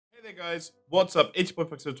Hey there guys, what's up? It's your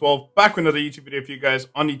boy Pixel12 back with another YouTube video for you guys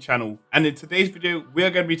on the channel. And in today's video, we are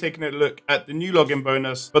going to be taking a look at the new login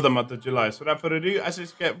bonus for the month of July. So without further ado, let's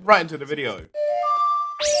just get right into the video.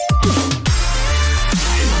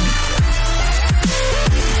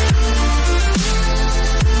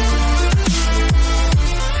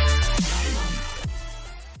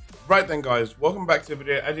 Right then guys, welcome back to the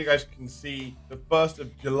video. As you guys can see, the 1st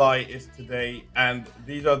of July is today and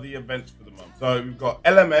these are the events for the month. So we've got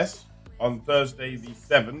LMS on Thursday the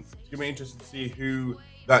 7th. It's going to be interesting to see who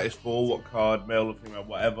that is for, what card, male or female,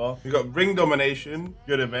 whatever. We've got Ring Domination,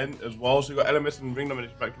 good event as well. So we've got LMS and Ring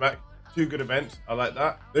Domination back to back. Two good events, I like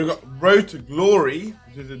that. They've got Road to Glory,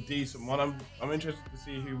 which is a decent one. I'm interested to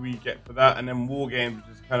see who we get for that. And then War Games,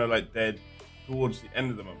 which is kind of like dead towards the end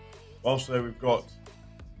of the month. Also, we've got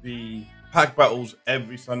the pack battles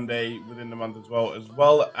every Sunday within the month as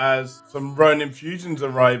well as some Ronin fusions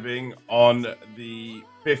arriving on the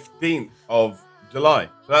 15th of July.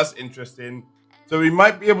 So that's interesting. So we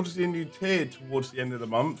might be able to see a new tier towards the end of the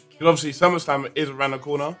month. Because obviously SummerSlam is around the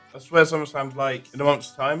corner. I swear SummerSlam's like in a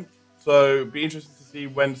month's time. So it'd be interesting to see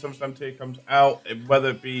when SummerSlam tier comes out, whether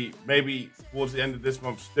it be maybe towards the end of this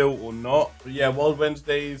month still or not. But yeah, Wild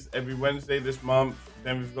Wednesdays every Wednesday this month.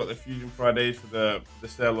 Then we've got the Fusion Fridays for the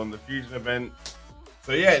sale on the Fusion event.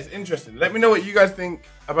 So yeah, it's interesting. Let me know what you guys think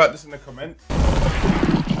about this in the comments.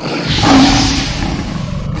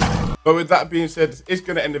 But with that being said, it's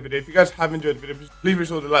going to end the video. If you guys have enjoyed the video, please be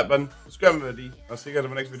sure to like the like button, subscribe already. I'll see you guys in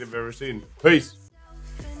my next video very soon. Peace.